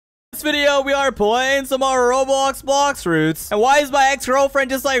this video, we are playing some more Roblox Blox Fruits. And why is my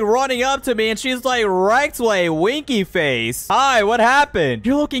ex-girlfriend just like running up to me and she's like, rektway, winky face. Hi, what happened?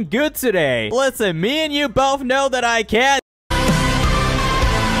 You're looking good today. Listen, me and you both know that I can't.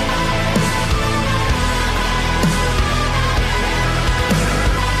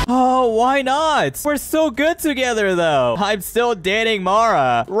 Oh, why not? We're so good together, though. I'm still dating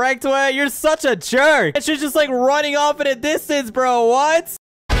Mara. rektway, you're such a jerk. And she's just like running off in a distance, bro. What?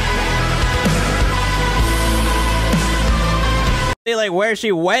 Like where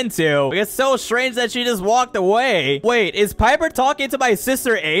she went to. It's so strange that she just walked away. Wait, is Piper talking to my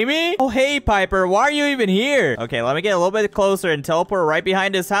sister Amy? Oh, hey, Piper. Why are you even here? Okay, let me get a little bit closer and teleport right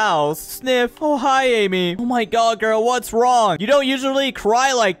behind his house. Sniff. Oh, hi, Amy. Oh my god, girl. What's wrong? You don't usually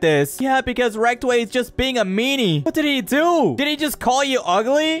cry like this. Yeah, because rektway is just being a meanie. What did he do? Did he just call you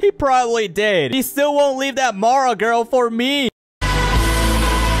ugly? He probably did. He still won't leave that Mara girl for me.